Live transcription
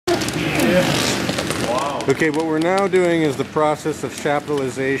Wow. Okay, what we're now doing is the process of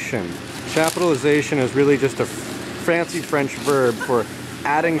chapitalization. Chapitalization is really just a fancy French verb for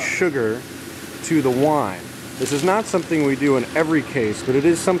adding sugar to the wine. This is not something we do in every case, but it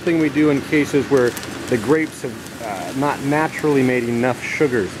is something we do in cases where the grapes have not naturally made enough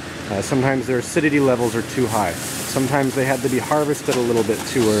sugars. Sometimes their acidity levels are too high. Sometimes they had to be harvested a little bit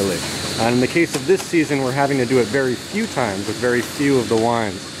too early. And in the case of this season, we're having to do it very few times with very few of the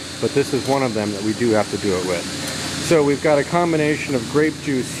wines. But this is one of them that we do have to do it with. So we've got a combination of grape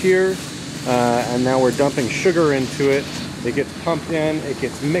juice here, and now we're dumping sugar into it. It gets pumped in, it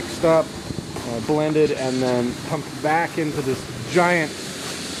gets mixed up, blended, and then pumped back into this giant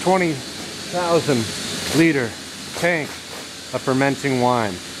 20,000 liter tank of fermenting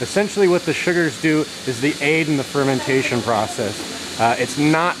wine. Essentially what the sugars do is they aid in the fermentation process. It's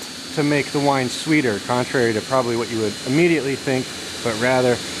not to make the wine sweeter, contrary to probably what you would immediately think, but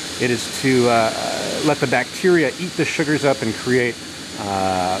rather it is to let the bacteria eat the sugars up and create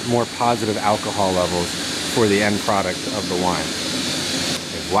more positive alcohol levels for the end product of the wine.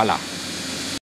 Et voila!